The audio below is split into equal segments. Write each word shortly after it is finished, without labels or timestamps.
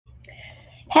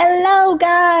Hello,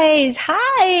 guys.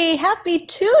 Hi. Happy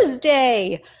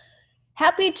Tuesday.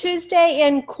 Happy Tuesday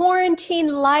in quarantine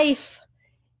life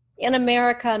in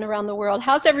America and around the world.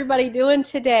 How's everybody doing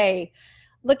today?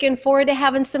 Looking forward to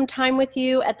having some time with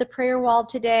you at the prayer wall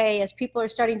today as people are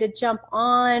starting to jump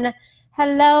on.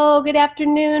 Hello. Good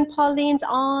afternoon. Pauline's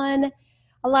on.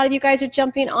 A lot of you guys are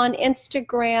jumping on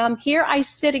Instagram. Here I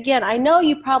sit again. I know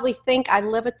you probably think I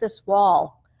live at this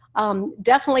wall.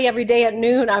 Definitely every day at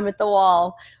noon I'm at the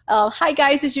wall. Hi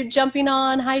guys, as you're jumping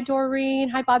on. Hi Doreen.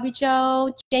 Hi Bobby Joe,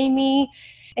 Jamie.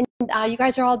 And you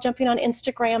guys are all jumping on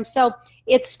Instagram. So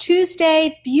it's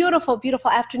Tuesday, beautiful, beautiful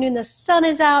afternoon. The sun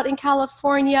is out in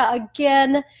California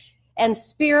again and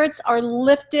spirits are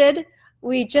lifted.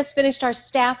 We just finished our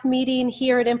staff meeting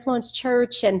here at Influence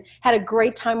Church and had a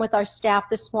great time with our staff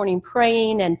this morning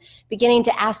praying and beginning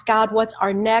to ask God what's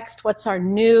our next, what's our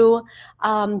new.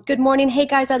 Good morning. Hey,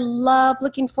 guys, I love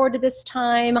looking forward to this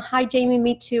time. Hi, Jamie,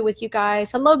 me too with you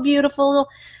guys. Hello, beautiful.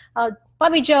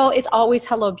 Bobby Joe, it's always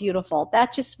hello, beautiful.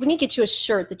 That just, when you get you a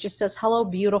shirt that just says hello,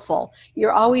 beautiful,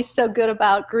 you're always so good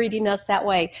about greeting us that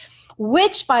way.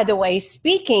 Which, by the way,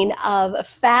 speaking of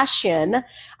fashion,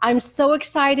 I'm so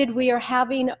excited. We are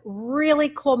having really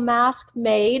cool masks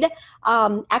made.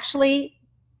 Actually,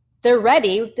 they're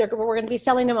ready. We're going to be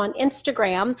selling them on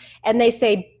Instagram, and they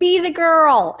say, be the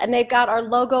girl. And they've got our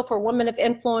logo for Women of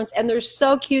Influence, and they're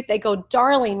so cute. They go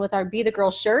darling with our Be the Girl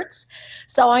shirts.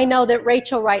 So I know that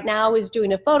Rachel right now is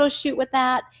doing a photo shoot with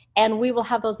that, and we will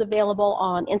have those available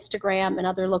on Instagram and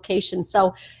other locations.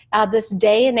 So this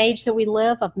day and age that we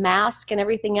live of masks and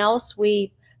everything else,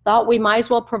 we thought we might as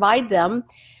well provide them.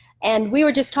 And we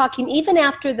were just talking, even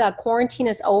after the quarantine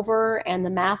is over and the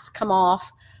masks come off,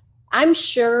 I'm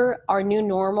sure our new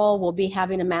normal will be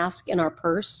having a mask in our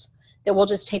purse that we'll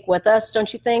just take with us.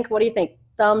 Don't you think? What do you think?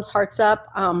 Thumbs, hearts up.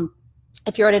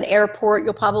 If you're at an airport,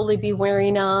 you'll probably be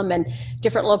wearing them and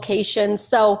different locations.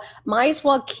 So might as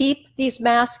well keep these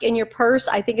masks in your purse.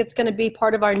 I think it's going to be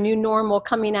part of our new normal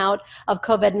coming out of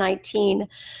COVID-19.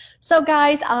 So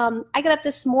guys, I got up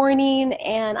this morning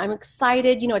and I'm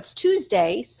excited. You know, it's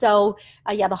Tuesday. So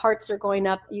yeah, the hearts are going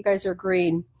up. You guys are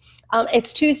agreeing.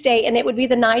 It's Tuesday and it would be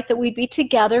the night that we'd be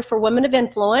together for Women of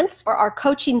Influence for our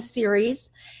coaching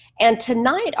series. And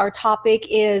tonight our topic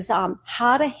is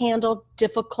how to handle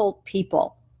difficult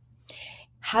people.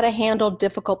 How to handle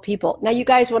difficult people. Now, you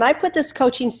guys, when I put this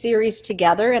coaching series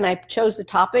together and I chose the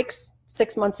topics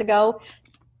 6 months ago,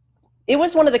 it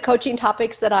was one of the coaching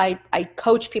topics that I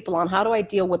coach people on. How do I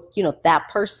deal with, you know, that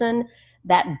person,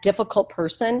 that difficult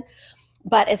person?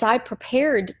 But as I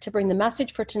prepared to bring the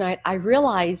message for tonight, I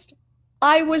realized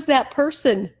I was that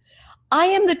person. I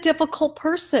am the difficult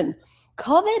person.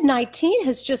 COVID-19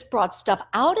 has just brought stuff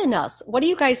out in us. What do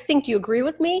you guys think? Do you agree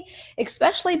with me?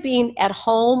 Especially being at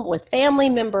home with family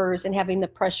members and having the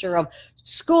pressure of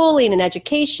schooling and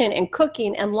education and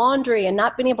cooking and laundry and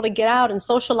not being able to get out and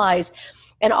socialize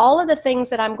and all of the things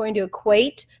that I'm going to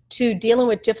equate to dealing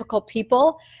with difficult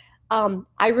people.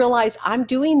 I realize I'm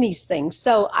doing these things.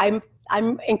 So I'm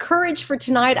encouraged for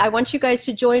tonight. I want you guys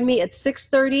to join me at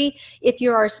 6:30. If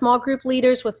you're our small group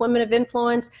leaders with Women of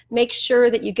Influence, make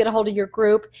sure that you get a hold of your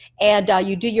group and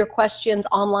you do your questions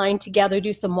online together,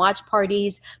 do some watch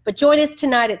parties. But join us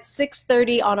tonight at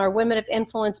 6:30 on our Women of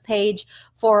Influence page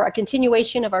for a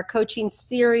continuation of our coaching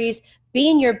series,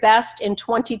 Being Your Best in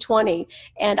 2020.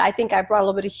 And I think I brought a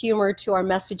little bit of humor to our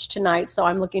message tonight, so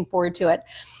I'm looking forward to it.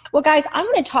 Well, guys, I'm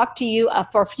going to talk to you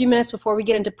for a few minutes before we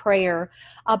get into prayer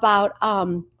about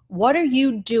what are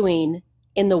you doing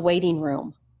in the waiting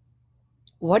room?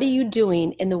 What are you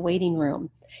doing in the waiting room?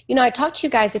 You know, I talked to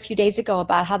you guys a few days ago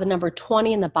about how the number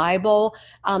 20 in the Bible,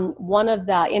 one of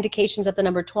the indications of the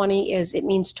number 20 is it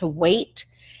means to wait.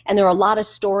 And there are a lot of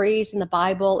stories in the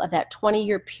Bible of that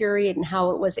 20-year period and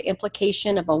how it was an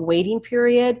implication of a waiting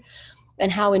period,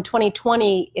 and how in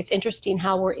 2020, it's interesting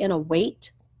how we're in a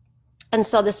wait. And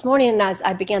so this morning, as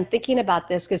I began thinking about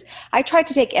this, because I tried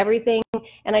to take everything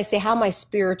and I say, how am I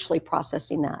spiritually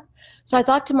processing that? So I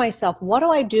thought to myself, what do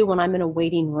I do when I'm in a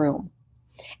waiting room?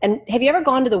 And have you ever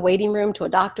gone to the waiting room to a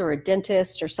doctor or a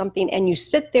dentist or something, and you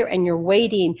sit there and you're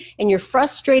waiting and you're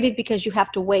frustrated because you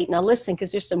have to wait? Now listen,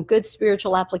 because there's some good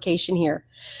spiritual application here.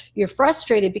 You're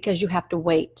frustrated because you have to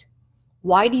wait.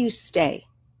 Why do you stay?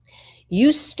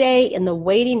 You stay in the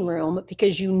waiting room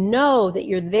because you know that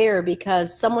you're there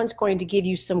because someone's going to give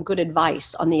you some good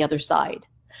advice on the other side.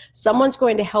 Someone's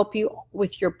going to help you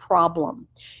with your problem.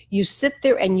 You sit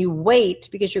there and you wait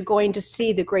because you're going to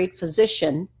see the great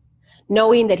physician,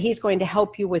 knowing that he's going to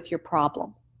help you with your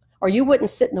problem. Or you wouldn't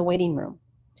sit in the waiting room.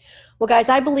 Well, guys,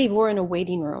 I believe we're in a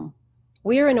waiting room.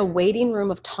 We are in a waiting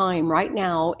room of time right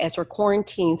now as we're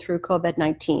quarantined through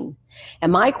COVID-19.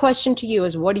 And my question to you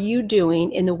is, what are you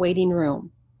doing in the waiting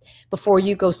room before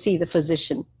you go see the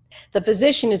physician? The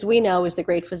physician, as we know, is the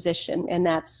great physician, and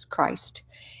that's Christ.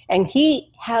 And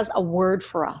he has a word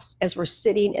for us as we're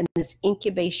sitting in this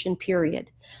incubation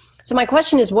period. So my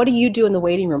question is, what do you do in the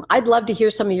waiting room? I'd love to hear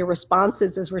some of your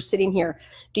responses as we're sitting here.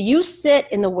 Do you sit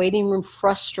in the waiting room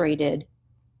frustrated,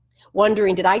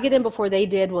 wondering, did I get in before they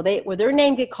did? Will their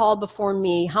name get called before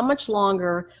me? How much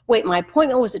longer? Wait, my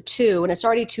appointment was at 2 and it's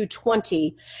already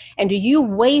 2:20. And do you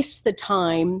waste the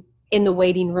time in the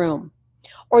waiting room?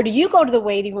 Or do you go to the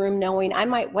waiting room knowing I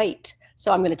might wait?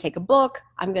 So I'm going to take a book,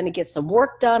 I'm going to get some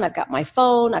work done, I've got my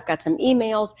phone, I've got some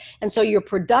emails, and so you're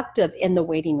productive in the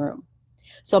waiting room.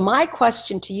 So my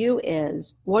question to you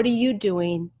is, what are you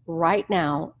doing right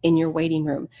now in your waiting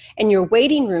room? And your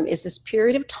waiting room is this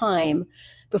period of time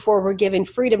before we're given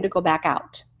freedom to go back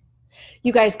out.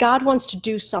 You guys, God wants to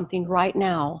do something right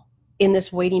now in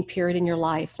this waiting period in your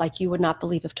life like you would not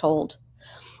believe if told.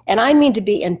 And I mean to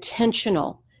be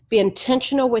intentional. Be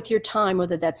intentional with your time,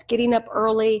 whether that's getting up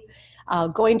early,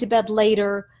 going to bed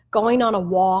later, going on a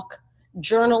walk,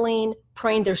 journaling,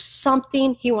 praying. There's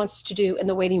something he wants to do in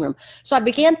the waiting room. So I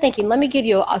began thinking, let me give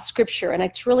you a scripture, and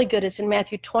it's really good. It's in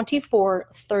Matthew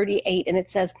 24:38, and it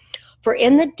says, "For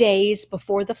in the days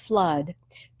before the flood,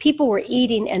 people were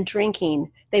eating and drinking.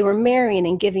 They were marrying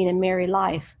and giving a merry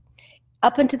life,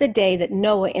 up unto the day that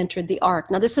Noah entered the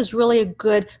ark." Now, this is really a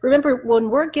good, remember, when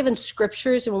we're given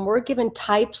scriptures and when we're given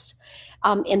types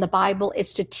in the Bible,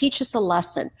 it's to teach us a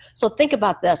lesson. So think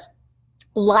about this.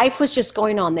 Life was just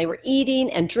going on. They were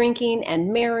eating and drinking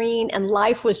and marrying, and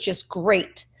life was just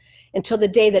great until the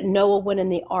day that Noah went in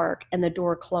the ark and the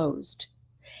door closed.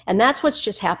 And that's what's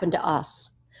just happened to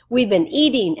us. We've been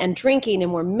eating and drinking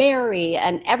and we're merry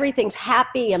and everything's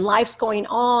happy and life's going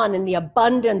on and the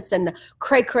abundance and the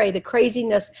cray-cray, the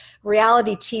craziness,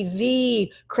 reality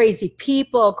TV, crazy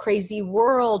people, crazy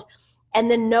world. And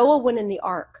then Noah went in the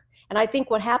ark. And I think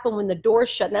what happened when the door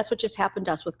shut, and that's what just happened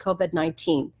to us with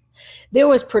COVID-19, there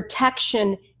was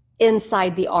protection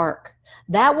inside the ark.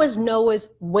 That was Noah's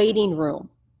waiting room.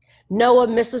 Noah,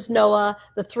 Mrs. Noah,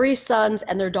 the 3 sons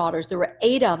and their daughters. There were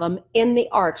 8 of them in the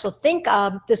ark. So think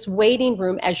of this waiting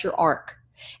room as your ark.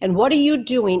 And what are you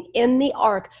doing in the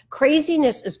ark?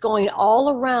 Craziness is going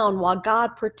all around while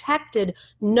God protected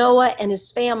Noah and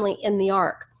his family in the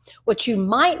ark. What you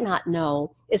might not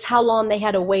know is how long they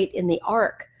had to wait in the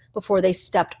ark before they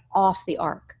stepped off the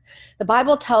ark. The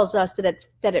Bible tells us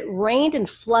that it rained and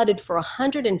flooded for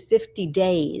 150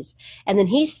 days. And then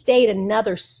he stayed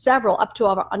another several, up to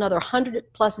another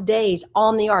 100+ days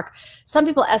on the ark. Some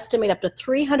people estimate up to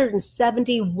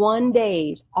 371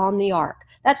 days on the ark.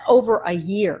 That's over a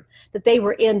year that they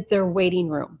were in their waiting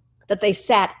room, that they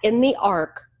sat in the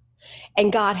ark,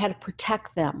 and God had to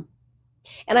protect them.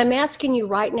 And I'm asking you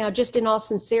right now, just in all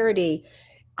sincerity,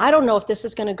 I don't know if this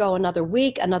is going to go another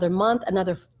week, another month,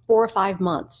 another 4 or 5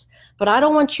 months, but I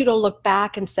don't want you to look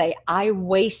back and say, I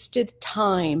wasted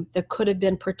time that could have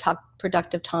been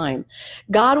productive time.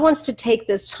 God wants to take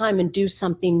this time and do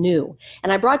something new.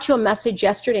 And I brought you a message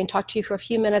yesterday and talked to you for a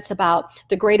few minutes about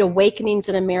the great awakenings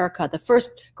in America, the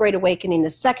first great awakening, the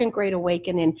second great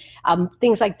awakening,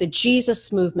 things like the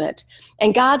Jesus movement.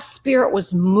 And God's Spirit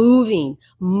was moving,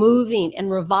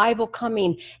 and revival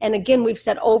coming. And again, we've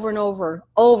said over and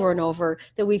over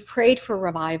that we've prayed for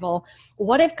revival.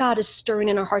 What if God is stirring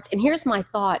in our hearts? And here's my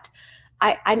thought.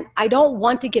 I don't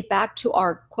want to get back to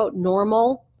our, quote,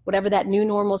 normal, whatever that new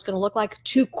normal is going to look like,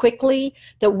 too quickly,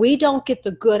 that we don't get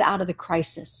the good out of the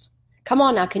crisis. Come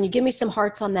on now, can you give me some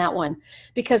hearts on that one?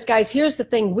 Because guys, here's the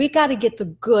thing. We got to get the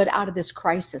good out of this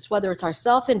crisis, whether it's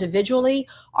ourselves individually,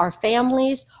 our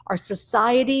families, our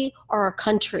society, or our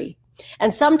country.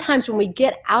 And sometimes when we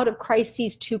get out of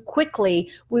crises too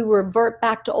quickly, we revert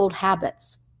back to old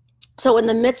habits. So in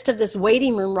the midst of this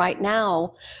waiting room right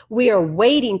now, we are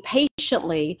waiting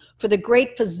patiently for the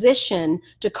great physician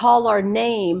to call our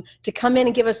name, to come in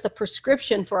and give us the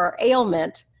prescription for our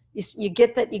ailment. You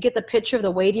get that? You get the picture of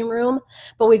the waiting room?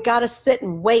 But we've got to sit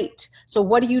and wait. So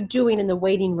what are you doing in the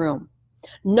waiting room?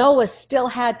 Noah still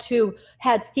he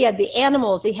had the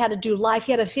animals, he had to do life,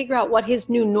 he had to figure out what his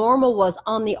new normal was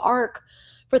on the ark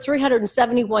for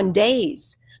 371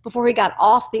 days before he got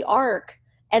off the ark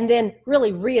and then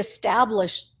really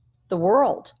reestablish the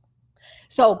world.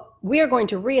 So we are going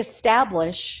to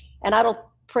reestablish, and I don't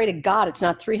pray to God it's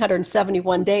not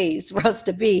 371 days for us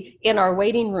to be in our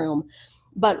waiting room.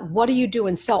 but what are you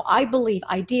doing? So I believe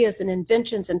ideas and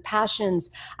inventions and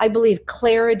passions. I believe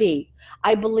clarity.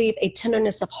 I believe a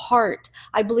tenderness of heart.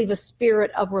 I believe a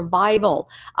spirit of revival.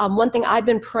 One thing I've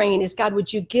been praying is, God,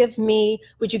 would you give me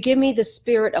the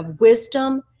spirit of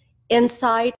wisdom,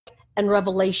 insight, and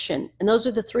revelation? And those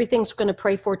are the three things we're going to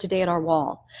pray for today at our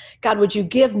wall. God, would you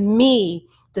give me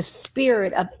the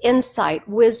spirit of insight,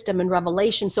 wisdom, and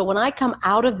revelation? So when I come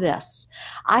out of this,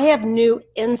 I have new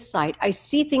insight. I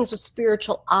see things with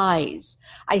spiritual eyes.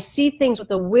 I see things with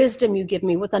the wisdom you give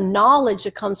me, with the knowledge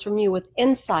that comes from you, with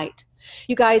insight.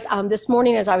 You guys, this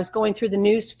morning as I was going through the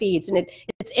news feeds, and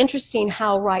it's interesting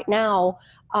how right now,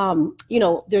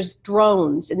 there's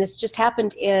drones, and this just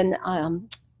happened in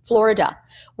Florida,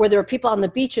 where there are people on the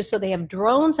beaches. So they have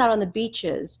drones out on the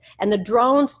beaches, and the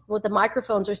drones with the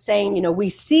microphones are saying, we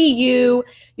see you,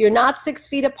 you're not 6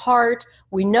 feet apart,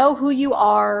 we know who you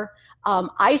are,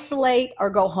 isolate or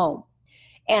go home,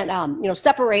 and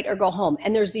separate or go home.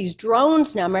 And there's these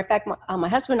drones now. Matter of fact, my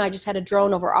husband and I just had a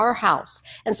drone over our house,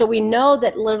 and so we know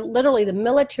that literally the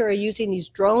military are using these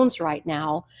drones right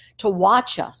now to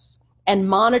watch us and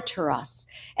monitor us.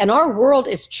 And our world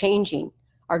is changing.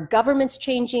 Our government's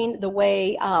changing the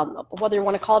way, whether you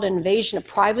want to call it an invasion of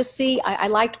privacy. I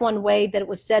liked one way that it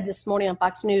was said this morning on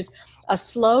Fox News: a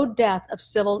slow death of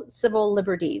civil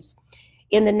liberties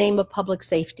in the name of public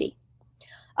safety.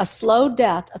 A slow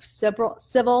death of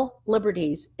civil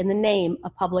liberties in the name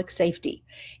of public safety.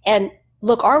 And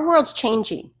look, our world's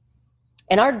changing,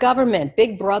 and our government,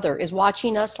 Big Brother, is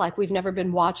watching us like we've never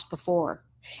been watched before.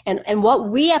 And what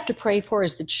we have to pray for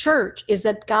as the church is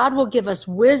that God will give us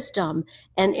wisdom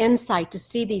and insight to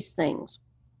see these things.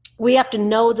 We have to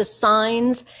know the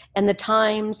signs and the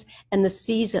times and the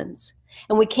seasons.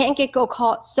 And we can't get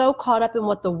so caught up in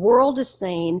what the world is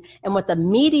saying and what the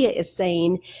media is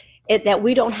saying that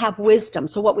we don't have wisdom.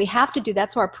 So what we have to do,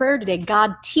 that's our prayer today.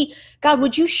 God,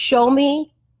 would you show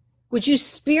me? Would you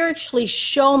spiritually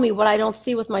show me what I don't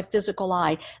see with my physical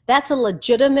eye? That's a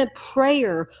legitimate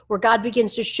prayer where God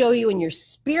begins to show you in your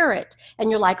spirit,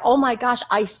 and you're like, oh my gosh,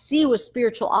 I see with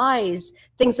spiritual eyes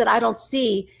things that I don't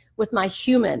see with my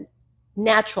human,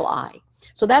 natural eye.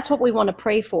 So that's what we want to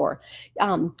pray for.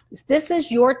 This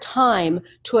is your time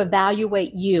to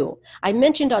evaluate you. I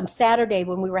mentioned on Saturday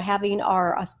when we were having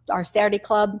our Saturday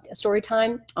club, story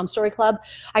club,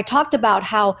 I talked about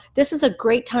how this is a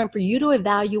great time for you to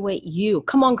evaluate you.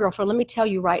 Come on, girlfriend, let me tell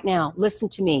you right now, listen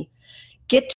to me.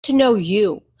 Get to know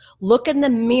you. Look in the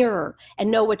mirror and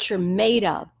know what you're made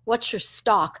of. What's your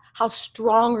stock? How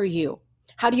strong are you?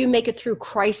 How do you make it through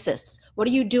crisis? What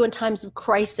do you do in times of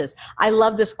crisis? I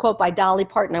love this quote by Dolly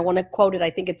Parton. I want to quote it.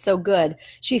 I think it's so good.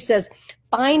 She says,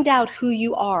 find out who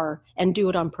you are and do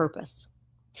it on purpose.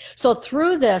 So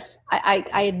through this, I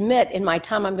admit in my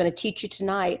time I'm going to teach you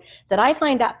tonight that I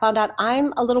found out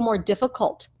I'm a little more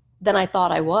difficult than I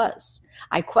thought I was.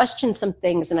 I question some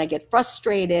things and I get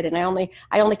frustrated, and I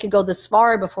only can go this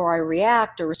far before I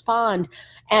react or respond.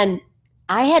 And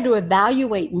I had to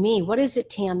evaluate me. What is it,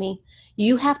 Tammy?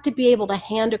 You have to be able to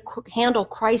handle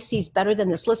crises better than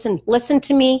this. Listen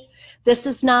to me. This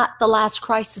is not the last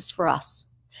crisis for us.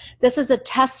 This is a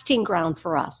testing ground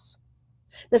for us.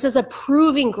 This is a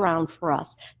proving ground for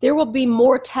us. There will be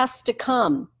more tests to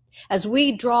come as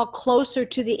we draw closer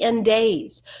to the end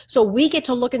days. So we get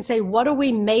to look and say, what are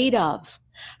we made of?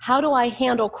 How do I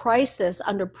handle crisis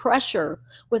under pressure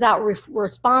without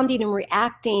responding and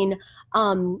reacting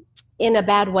in a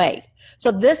bad way?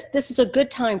 So this is a good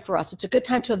time for us. It's a good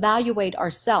time to evaluate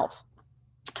ourselves.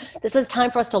 This is time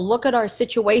for us to look at our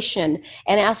situation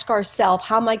and ask ourselves,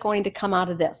 how am I going to come out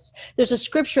of this? There's a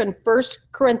scripture in 1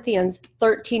 Corinthians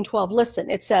 13:12. Listen,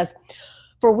 it says,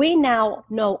 for we now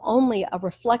know only a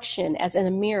reflection as in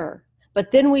a mirror,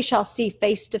 but then we shall see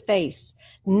face to face.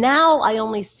 Now I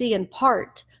only see in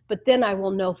part, but then I will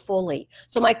know fully.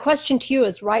 So my question to you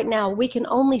is, right now we can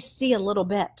only see a little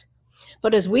bit.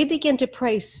 But as we begin to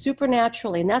pray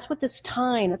supernaturally, and that's what this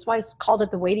time, that's why it's called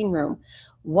it the waiting room.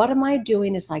 What am I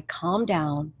doing as I calm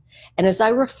down and as I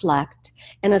reflect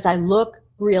and as I look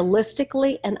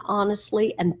realistically and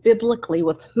honestly and biblically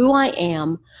with who I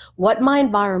am, what my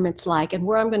environment's like, and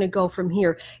where I'm going to go from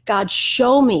here? God,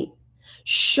 show me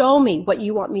what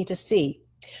you want me to see.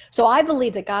 So I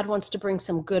believe that God wants to bring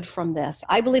some good from this.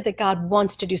 I believe that God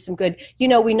wants to do some good. You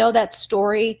know, we know that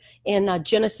story in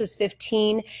Genesis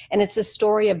 15, and it's a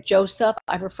story of Joseph.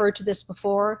 I've referred to this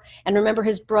before. And remember,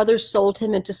 his brothers sold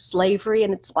him into slavery,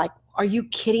 and it's like, are you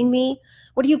kidding me?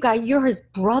 What are you guys? You're his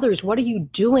brothers. What are you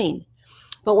doing?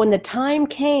 But when the time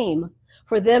came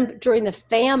for them during the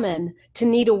famine to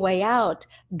need a way out,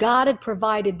 God had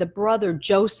provided the brother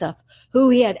Joseph, who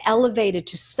he had elevated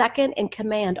to second in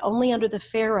command only under the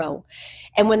Pharaoh.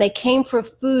 And when they came for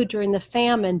food during the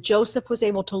famine, Joseph was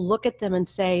able to look at them and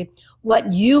say,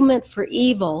 what you meant for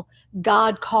evil,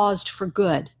 God caused for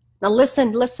good. Now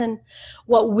listen,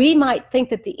 what we might think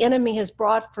that the enemy has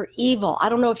brought for evil. I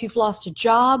don't know if you've lost a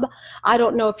job. I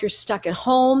don't know if you're stuck at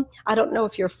home. I don't know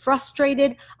if you're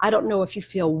frustrated. I don't know if you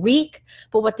feel weak.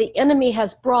 But what the enemy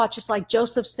has brought, just like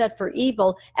Joseph said, for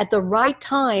evil, at the right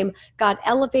time, God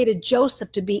elevated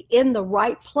Joseph to be in the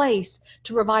right place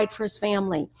to provide for his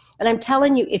family. And I'm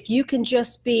telling you, if you can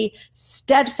just be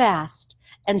steadfast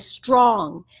and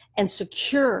strong and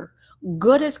secure,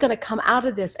 good is going to come out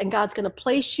of this, and God's going to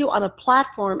place you on a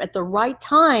platform at the right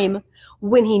time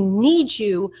when he needs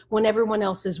you, when everyone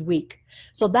else is weak.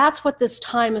 So that's what this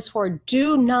time is for.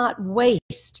 Do not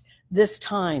waste this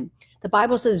time. The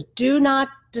Bible says, do not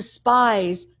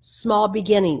despise small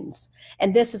beginnings.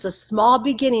 And this is a small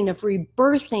beginning of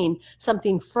rebirthing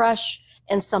something fresh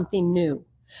and something new.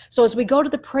 So as we go to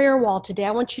the prayer wall today,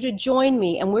 I want you to join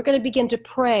me, and we're going to begin to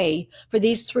pray for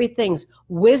these three things: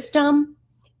 wisdom,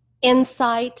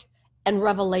 insight, and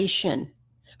revelation.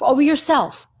 Over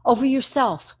yourself.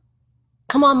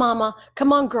 Come on, mama.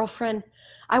 Come on, girlfriend.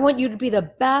 I want you to be the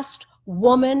best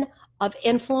woman of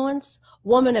influence,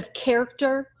 woman of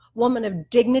character, woman of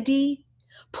dignity.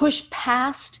 Push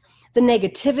past the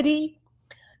negativity,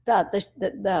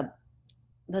 the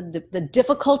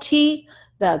difficulty,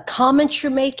 the comments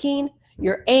you're making,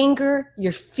 your anger,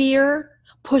 your fear.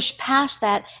 Push past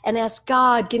that and ask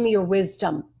God, give me your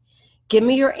wisdom. Give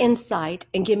me your insight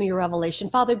and give me your revelation.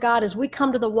 Father God, as we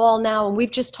come to the wall now, and we've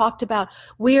just talked about,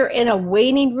 we're in a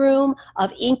waiting room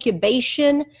of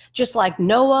incubation, just like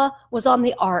Noah was on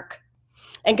the ark.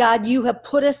 And God, you have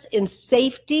put us in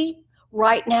safety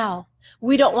right now.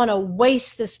 We don't want to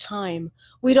waste this time.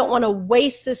 We don't want to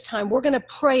waste this time. We're going to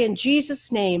pray in Jesus'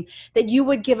 name that you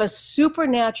would give us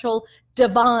supernatural,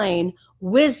 divine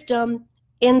wisdom,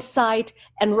 insight,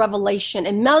 and revelation.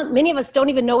 And many of us don't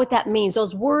even know what that means.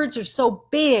 Those words are so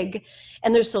big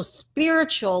and they're so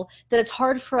spiritual that it's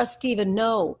hard for us to even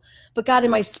know. But God,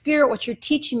 in my spirit, what you're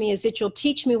teaching me is that you'll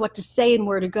teach me what to say and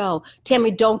where to go.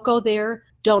 Tammy, don't go there.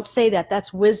 Don't say that.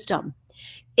 That's wisdom.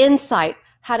 Insight,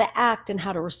 how to act and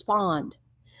how to respond.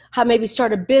 How to maybe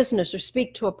start a business or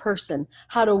speak to a person,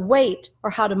 how to wait or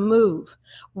how to move.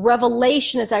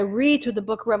 Revelation, as I read through the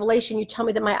book of Revelation, you tell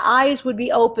me that my eyes would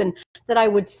be open, that I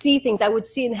would see things. I would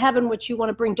see in heaven what you want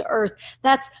to bring to earth.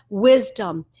 That's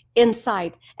wisdom,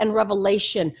 insight, and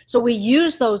revelation. So we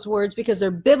use those words because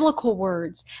they're biblical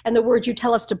words and the words you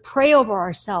tell us to pray over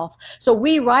ourselves. So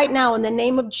we right now, in the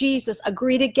name of Jesus,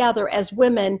 agree together as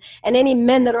women and any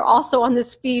men that are also on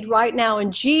this feed right now,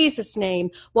 in Jesus' name,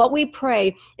 what we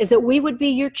pray is that we would be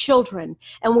your children,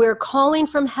 and we're calling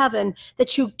from heaven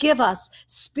that you give us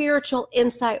spiritual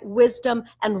insight, wisdom,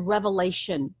 and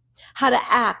revelation. How to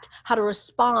act, how to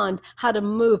respond, how to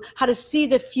move, how to see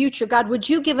the future. God, would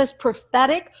you give us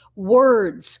prophetic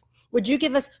words? Would you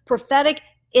give us prophetic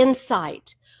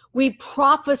insight? We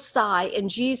prophesy in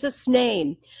Jesus'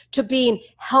 name to being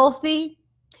healthy,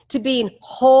 to being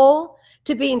whole,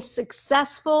 to being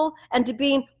successful, and to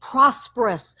being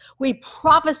prosperous. We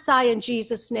prophesy in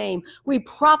Jesus' name. We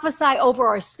prophesy over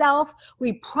ourselves.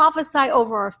 We prophesy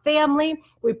over our family.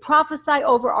 We prophesy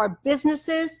over our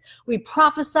businesses. We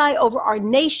prophesy over our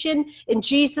nation in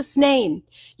Jesus' name.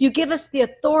 You give us the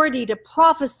authority to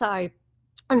prophesy.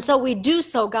 And so we do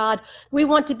so, God. We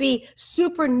want to be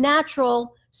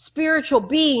supernatural, spiritual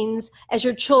beings as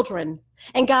your children.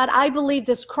 And God, I believe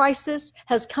this crisis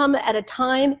has come at a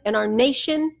time in our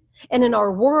nation and in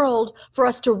our world for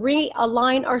us to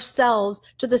realign ourselves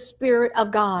to the Spirit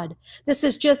of God. This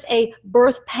is just a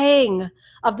birth pang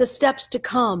of the steps to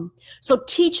come. So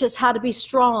teach us how to be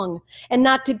strong and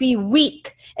not to be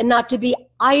weak and not to be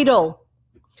idle.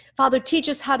 Father, teach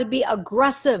us how to be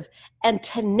aggressive and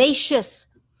tenacious.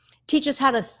 Teach us how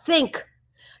to think.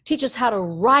 Teach us how to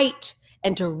write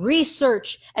and to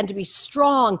research and to be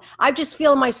strong. I just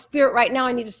feel in my spirit right now,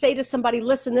 I need to say to somebody,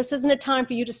 listen, this isn't a time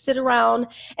for you to sit around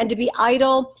and to be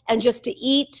idle and just to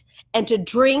eat and to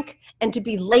drink and to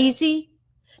be lazy.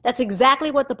 That's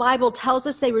exactly what the Bible tells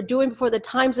us they were doing before the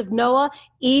times of Noah,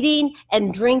 eating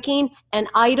and drinking and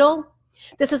idle.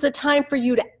 This is a time for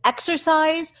you to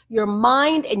exercise your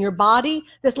mind and your body.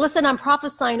 Listen, I'm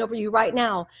prophesying over you right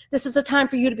now. This is a time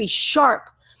for you to be sharp.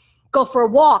 Go for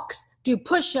walks, do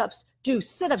push-ups, do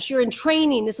sit-ups. You're in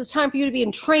training. This is time for you to be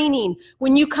in training.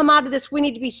 When you come out of this, we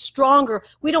need to be stronger.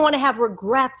 We don't want to have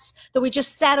regrets that we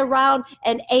just sat around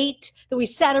and ate, that we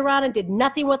sat around and did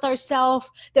nothing with ourselves,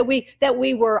 that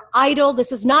we were idle.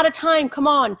 This is not a time, come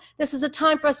on. This is a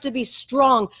time for us to be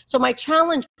strong. So my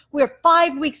challenge, we're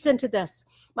 5 weeks into this.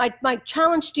 My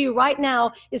challenge to you right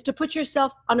now is to put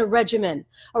yourself on a regimen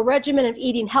of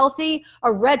eating healthy,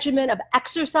 a regimen of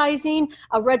exercising,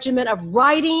 a regimen of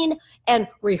writing and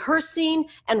rehearsing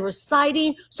and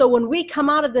reciting. So when we come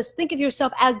out of this, think of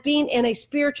yourself as being in a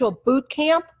spiritual boot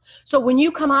camp. So when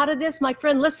you come out of this, my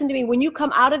friend, listen to me. When you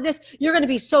come out of this, you're going to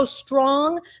be so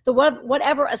strong that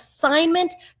whatever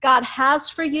assignment God has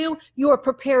for you, you are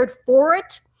prepared for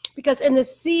it. Because in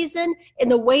this season, in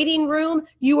the waiting room,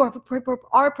 you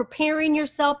are preparing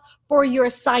yourself for your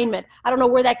assignment. I don't know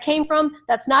where that came from.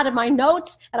 That's not in my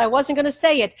notes, and I wasn't going to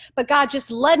say it, but God just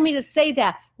led me to say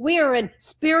that. We are in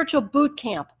spiritual boot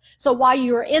camp. So while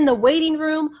you're in the waiting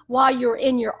room, while you're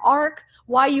in your ark,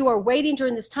 while you are waiting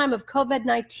during this time of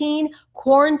COVID-19,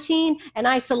 quarantine, and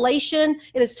isolation,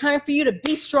 it is time for you to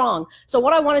be strong. So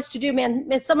what I want us to do,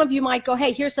 man, some of you might go,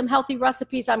 hey, here's some healthy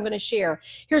recipes I'm going to share.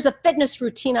 Here's a fitness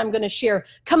routine I'm going to share.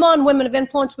 Come on, women of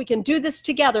influence, we can do this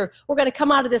together. We're going to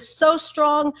come out of this so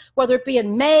strong, whether it be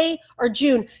in May or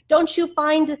June. Don't you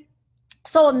find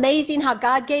so amazing how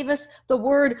God gave us the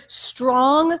word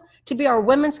strong to be our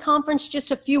women's conference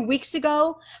just a few weeks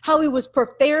ago? How he was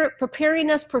preparing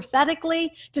us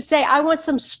prophetically to say, I want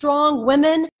some strong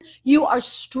women. You are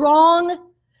strong.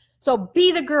 So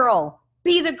be the girl,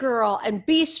 and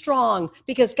be strong,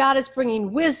 because God is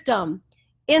bringing wisdom,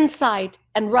 insight,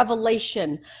 and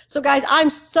revelation. So guys, I'm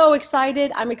so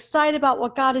excited. I'm excited about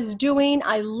what God is doing.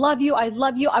 I love you. I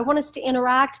love you. I want us to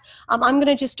interact. I'm going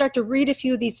to just start to read a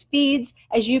few of these feeds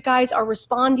as you guys are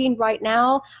responding right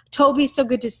now. Toby, so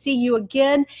good to see you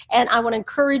again. And I want to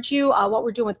encourage you what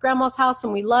we're doing with Grandma's House,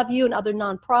 and we love you, and other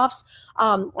non-profs.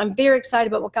 I'm very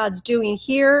excited about what God's doing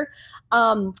here.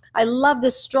 I love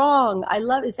this strong.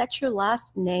 Is that your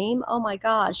last name? Oh my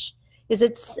gosh. Is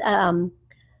it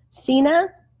Sina?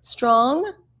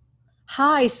 Strong.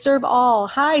 Hi, serve all.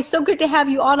 Hi, so good to have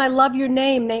you on. I love your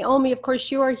name. Naomi, of course,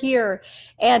 you are here.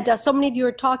 And so many of you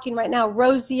are talking right now.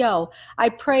 Rosio, I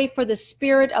pray for the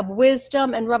spirit of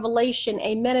wisdom and revelation.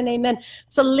 Amen and amen.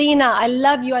 Selena, I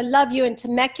love you. I love you. And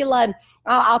Temecula, and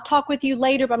I'll talk with you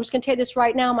later, but I'm just going to tell you this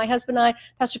right now. My husband and I,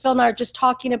 Pastor Phil and I, are just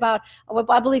talking about what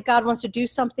I believe God wants to do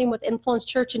something with Influence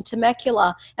Church in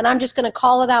Temecula. And I'm just going to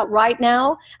call it out right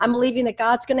now. I'm believing that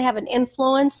God's going to have an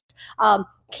influence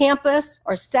campus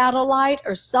or satellite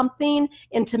or something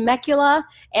in Temecula,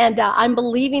 and I'm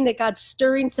believing that God's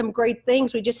stirring some great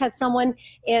things. We just had someone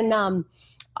in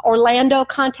Orlando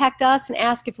contact us and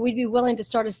ask if we'd be willing to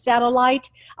start a satellite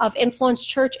of Influence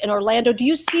Church in Orlando. Do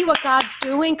you see what God's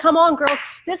doing? Come on, girls.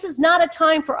 This is not a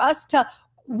time for us to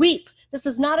weep. This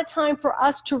is not a time for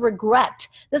us to regret.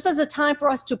 This is a time for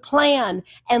us to plan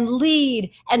and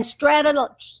lead and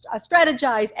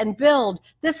strategize and build.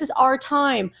 This is our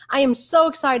time. I am so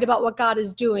excited about what God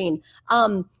is doing.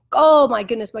 Oh my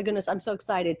goodness, I'm so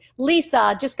excited.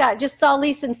 Lisa, just saw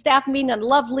Lisa in staff meeting, and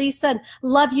love Lisa and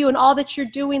love you and all that you're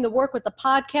doing, the work with the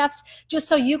podcast. Just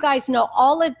so you guys know,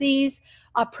 all of these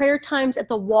prayer times at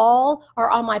the wall are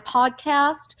on my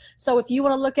podcast. So if you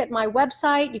want to look at my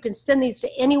website, you can send these to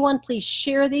anyone. Please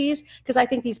share these, because I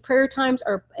think these prayer times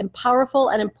are powerful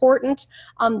and important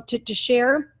to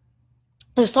share.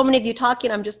 There's so many of you talking.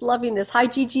 I'm just loving this. Hi,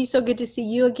 Gigi. So good to see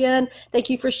you again. Thank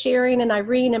you for sharing. And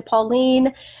Irene and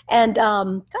Pauline. And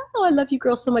oh, I love you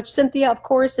girls so much. Cynthia, of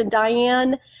course, and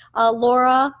Diane,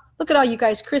 Laura. Look at all you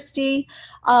guys, Christy.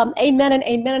 Amen and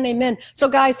amen and amen. So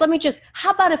guys, how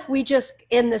about if we just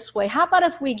end this way? How about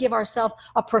if we give ourselves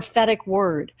a prophetic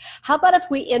word? How about if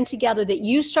we end together that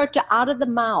you start to, out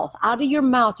of your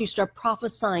mouth, you start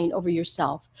prophesying over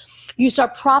yourself. You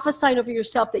start prophesying over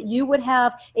yourself that you would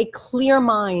have a clear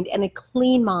mind and a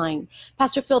clean mind.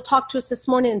 Pastor Phil talked to us this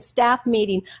morning in staff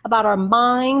meeting about our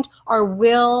mind, our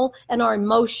will, and our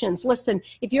emotions. Listen,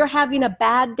 if you're having a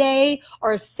bad day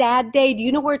or a sad day, do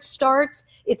you know where it starts?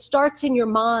 It starts in your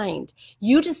mind.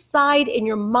 You decide in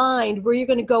your mind where you're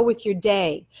going to go with your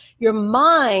day. Your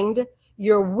mind,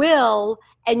 your will,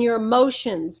 and your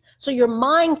emotions. So your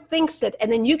mind thinks it,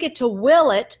 and then you get to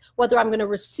will it, whether I'm going to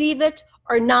receive it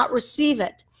or not receive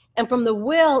it. And from the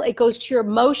will, it goes to your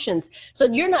emotions. So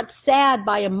you're not sad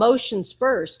by emotions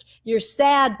first. You're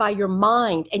sad by your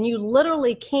mind, and you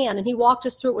literally can. And he walked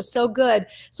us through. It was so good.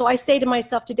 So I say to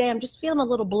myself today, I'm just feeling a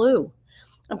little blue.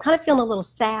 I'm kind of feeling a little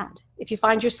sad. if you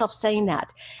find yourself saying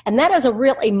that. And that is a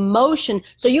real emotion.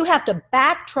 So you have to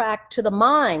backtrack to the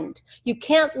mind. You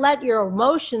can't let your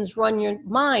emotions run your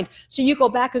mind. So you go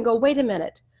back and go, wait a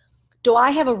minute. Do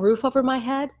I have a roof over my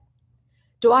head?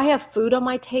 Do I have food on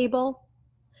my table?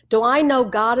 Do I know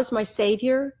God is my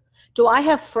Savior? Do I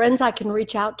have friends I can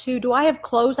reach out to? Do I have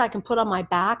clothes I can put on my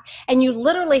back? And you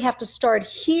literally have to start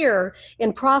here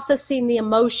in processing the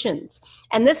emotions.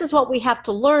 And this is what we have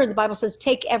to learn. The Bible says,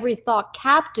 take every thought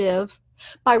captive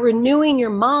by renewing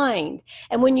your mind.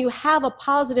 And when you have a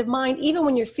positive mind, even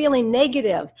when you're feeling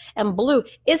negative and blue,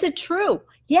 is it true?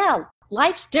 Yeah,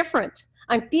 life's different.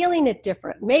 I'm feeling it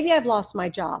different. Maybe I've lost my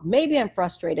job. Maybe I'm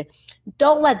frustrated.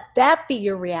 Don't let that be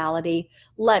your reality.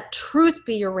 Let truth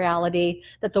be your reality,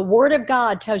 that the Word of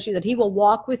God tells you that He will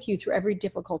walk with you through every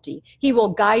difficulty. He will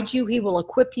guide you, He will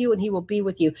equip you, and He will be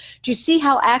with you. Do you see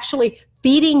how actually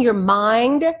feeding your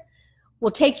mind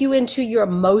will take you into your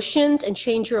emotions and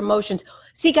change your emotions?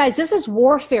 See, guys, this is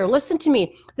warfare. Listen to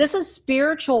me. This is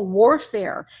spiritual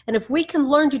warfare. And if we can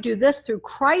learn to do this through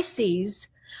crises,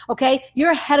 okay,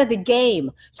 you're ahead of the game.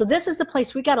 So this is the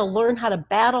place we got to learn how to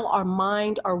battle our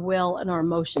mind, our will, and our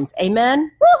emotions.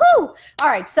 Amen? Woohoo! All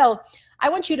right, so I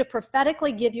want you to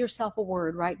prophetically give yourself a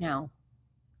word right now.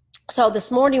 So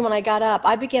this morning when I got up,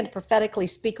 I began to prophetically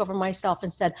speak over myself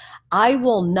and said, I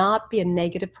will not be a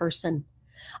negative person.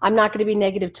 I'm not going to be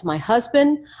negative to my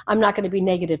husband. I'm not going to be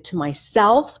negative to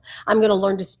myself. I'm going to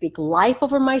learn to speak life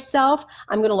over myself.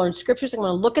 I'm going to learn scriptures. I'm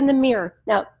going to look in the mirror.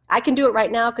 Now, I can do it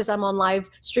right now because I'm on live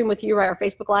stream with you, right, or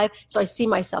Facebook Live. So I see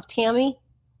myself. Tammy,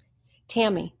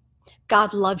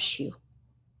 God loves you.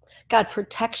 God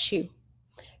protects you.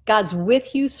 God's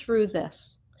with you through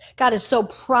this. God is so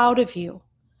proud of you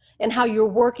and how you're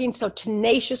working so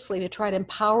tenaciously to try to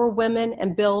empower women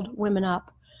and build women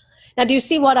up. Now, do you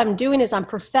see what I'm doing is I'm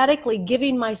prophetically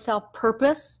giving myself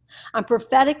purpose. I'm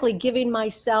prophetically giving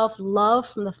myself love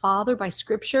from the Father by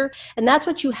Scripture. And that's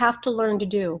what you have to learn to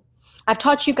do. I've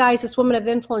taught you guys, as women of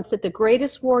influence, that the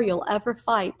greatest war you'll ever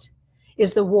fight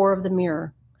is the war of the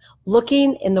mirror.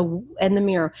 Looking in the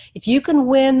mirror. If you can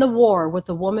win the war with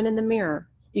the woman in the mirror,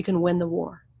 you can win the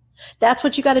war. That's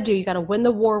what you got to do. You got to win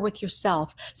the war with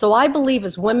yourself. So I believe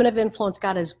as women of influence,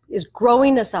 God is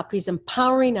growing us up. He's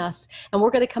empowering us. And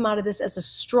we're going to come out of this as a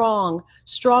strong,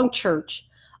 strong church,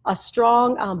 a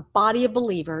strong body of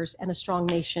believers, and a strong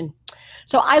nation.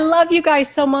 So I love you guys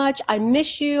so much. I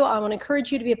miss you. I want to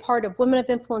encourage you to be a part of Women of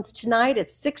Influence tonight at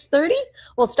 6:30.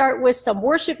 We'll start with some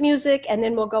worship music, and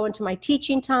then we'll go into my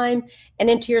teaching time and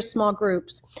into your small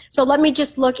groups. So let me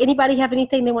just look. Anybody have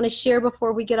anything they want to share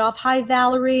before we get off? Hi,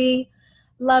 Valerie.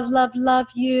 Love, love, love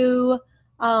you.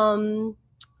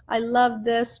 I love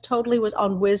this. Totally was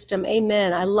on wisdom.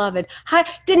 Amen. I love it. Hi,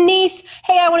 Denise.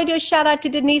 Hey, I want to do a shout out to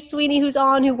Denise Sweeney, who's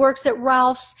on, who works at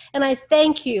Ralph's. And I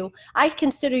thank you. I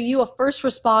consider you a first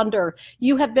responder.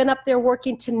 You have been up there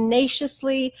working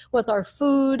tenaciously with our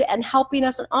food and helping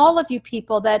us, and all of you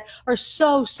people that are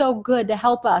so, so good to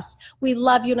help us. We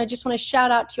love you. And I just want to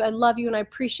shout out to you. I love you and I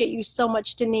appreciate you so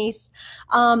much, Denise.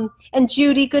 And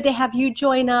Judy, good to have you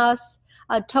join us.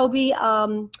 Toby,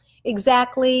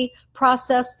 exactly.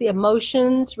 Process the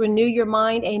emotions, renew your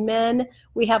mind. Amen.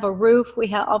 We have a roof we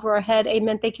have over our head.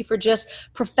 Amen. Thank you for just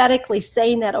prophetically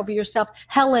saying that over yourself.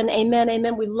 Helen, amen.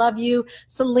 Amen. We love you.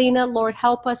 Selena, Lord,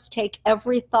 help us take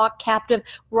every thought captive.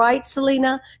 Right,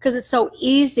 Selena? Because it's so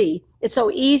easy. It's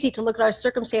so easy to look at our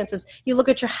circumstances. You look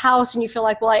at your house and you feel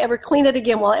like, will I ever clean it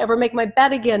again? Will I ever make my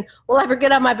bed again? Will I ever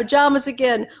get out my pajamas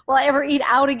again? Will I ever eat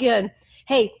out again?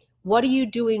 Hey, what are you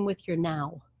doing with your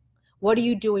now? What are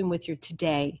you doing with your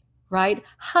today, right?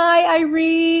 Hi,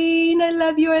 Irene. I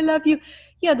love you. I love you.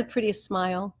 You have the prettiest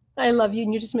smile. I love you,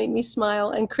 and you just make me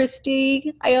smile. And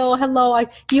Christy, oh, hello.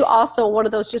 You also one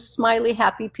of those just smiley,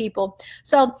 happy people.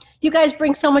 So you guys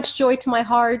bring so much joy to my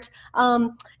heart.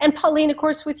 And Pauline, of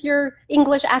course, with your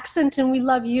English accent, and we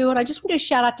love you. And I just want to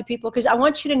shout out to people because I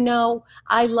want you to know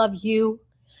I love you,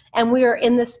 and we are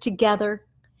in this together,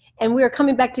 and we are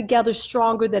coming back together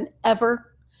stronger than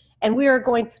ever. And we are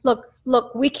going, look,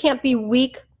 we can't be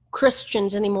weak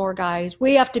Christians anymore, guys.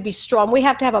 We have to be strong. We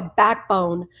have to have a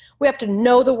backbone. We have to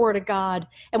know the Word of God.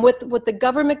 And with the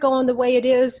government going the way it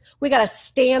is, we got to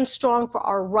stand strong for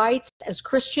our rights as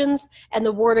Christians and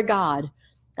the Word of God.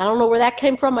 I don't know where that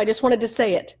came from. I just wanted to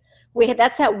say it.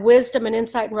 That's that wisdom and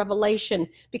insight and revelation.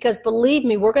 Because believe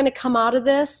me, we're going to come out of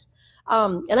this.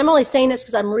 And I'm only saying this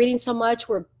because I'm reading so much.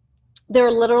 There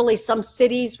are literally some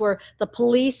cities where the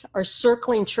police are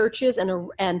circling churches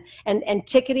and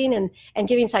ticketing and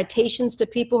giving citations to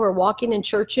people who are walking in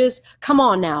churches. Come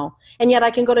on now. And yet I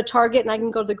can go to Target and I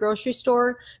can go to the grocery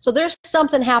store. So there's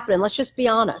something happening. Let's just be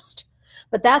honest.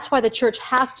 But that's why the church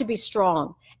has to be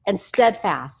strong and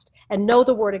steadfast and know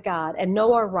the word of God and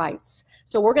know our rights.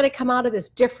 So we're going to come out of this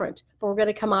different, but we're going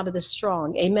to come out of this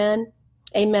strong. Amen.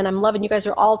 Amen. I'm loving you guys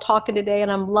are all talking today,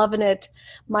 and I'm loving it.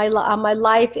 My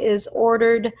life is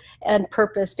ordered and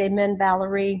purposed. Amen,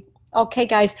 Valerie. Okay,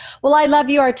 guys. Well, I love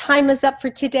you. Our time is up for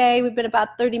today. We've been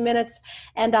about 30 minutes,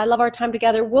 and I love our time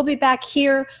together. We'll be back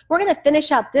here. We're going to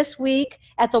finish out this week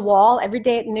at the wall every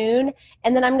day at noon,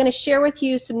 and then I'm going to share with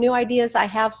you some new ideas I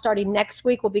have starting next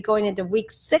week. We'll be going into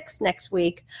week 6 next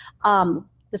week.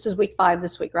 This is week 5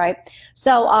 this week, right?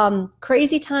 So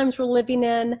crazy times we're living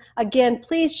in. Again,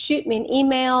 please shoot me an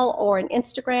email or an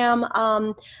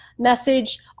Instagram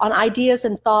message on ideas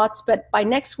and thoughts. But by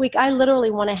next week, I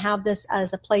literally want to have this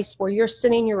as a place where you're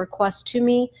sending your requests to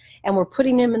me, and we're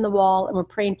putting them in the wall, and we're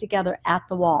praying together at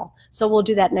the wall. So we'll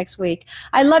do that next week.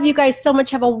 I love you guys so much.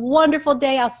 Have a wonderful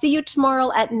day. I'll see you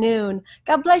tomorrow at noon.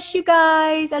 God bless you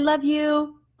guys. I love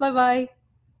you. Bye-bye.